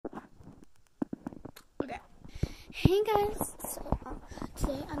Hey guys, so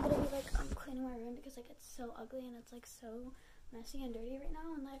today I'm gonna be cleaning my room because it's so ugly and it's so messy and dirty right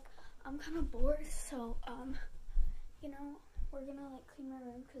now, and I'm kind of bored. So we're gonna clean my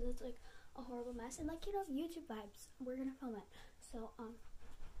room because it's a horrible mess and YouTube vibes. We're gonna film it. So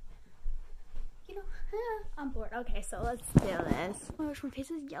I'm bored. Okay, so let's do this. Oh my gosh, my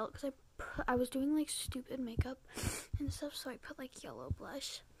face is yellow because I was doing stupid makeup and stuff, so I put yellow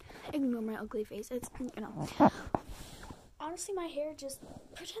blush. Ignore my ugly face. It's honestly, my hair just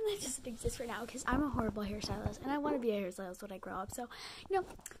pretend that it doesn't exist right now because I'm a horrible hairstylist and I want to be a hairstylist when I grow up. So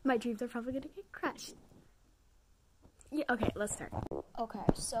my dreams are probably gonna get crushed. Yeah. Okay, let's start. Okay,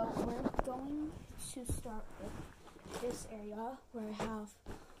 so we're going to start with this area where I have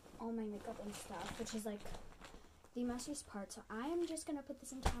all my makeup and stuff, which is the messiest part. So I am just gonna put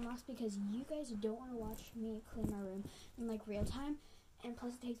this in time lapse because you guys don't want to watch me clean my room in real time, and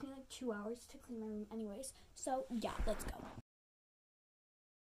plus it takes me 2 hours to clean my room anyways. So yeah, let's go.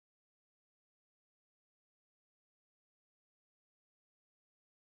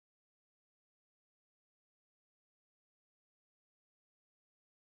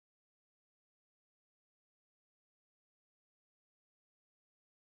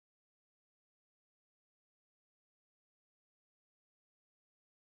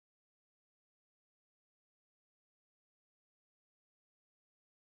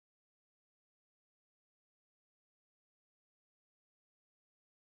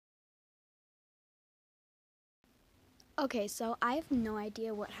 Okay, so I have no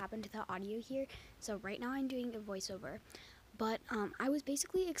idea what happened to the audio here. So right now I'm doing a voiceover, but I was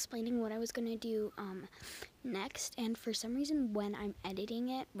basically explaining what I was gonna do next, and for some reason when I'm editing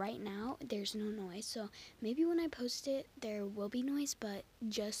it right now, there's no noise. So maybe when I post it, there will be noise, but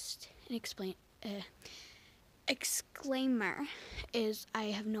just an exclaimer is I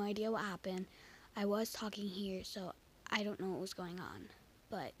have no idea what happened. I was talking here, so I don't know what was going on,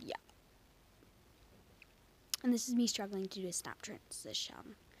 but yeah. And this is me struggling to do a snap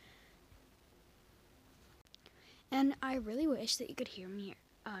transition. And I really wish that you could hear me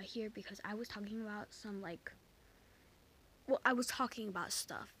here because I was talking about I was talking about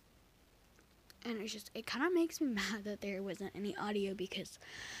stuff. And it kind of makes me mad that there wasn't any audio because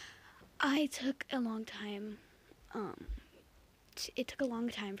I took a long time, it took a long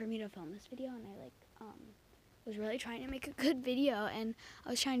time for me to film this video, and I was really trying to make a good video, and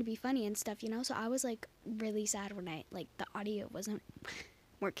I was trying to be funny and stuff, so I was really sad when the audio wasn't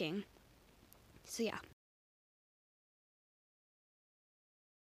working. So yeah.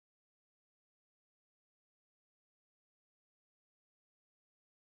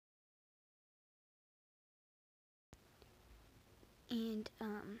 And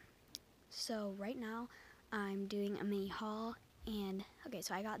so right now I'm doing a mini haul, and okay,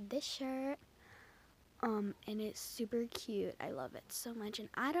 so I got this shirt, and it's super cute. I love it so much, and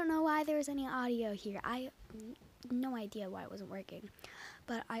I don't know why there was any audio here. I have no idea why it wasn't working.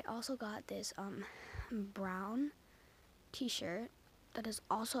 But I also got this brown t-shirt that is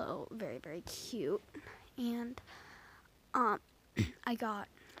also very, very cute, and I got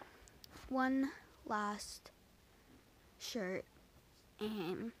one last shirt,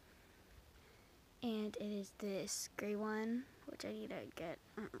 and it is this gray one, which I need to get.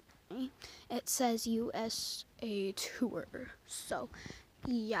 It says USA Tour. So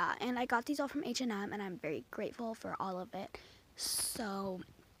yeah, and I got these all from H&M, and I'm very grateful for all of it. So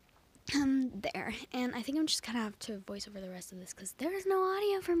there, and I think I'm just gonna have to voice over the rest of this because there is no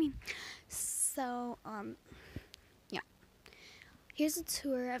audio for me. So yeah, here's a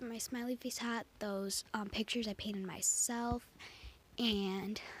tour of my smiley face hat, those pictures I painted myself,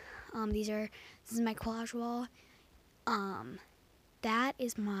 and this is my collage wall. That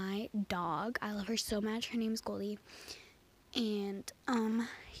is my dog. I love her so much. Her name is Goldie. And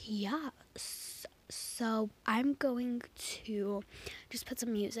yeah, so I'm going to just put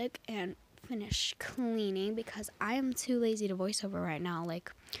some music and finish cleaning because I am too lazy to voice over right now.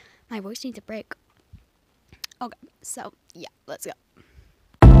 My voice needs a break. Okay, so yeah, let's go.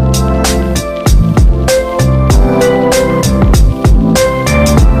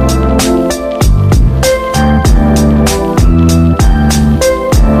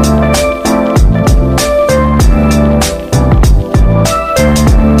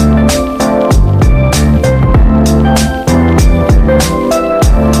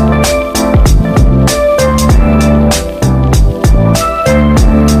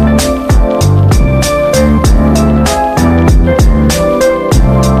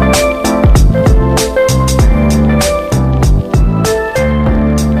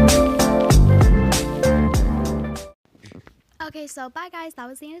 Okay, so bye guys, that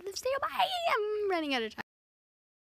was the end of this video. Bye! I'm running out of time.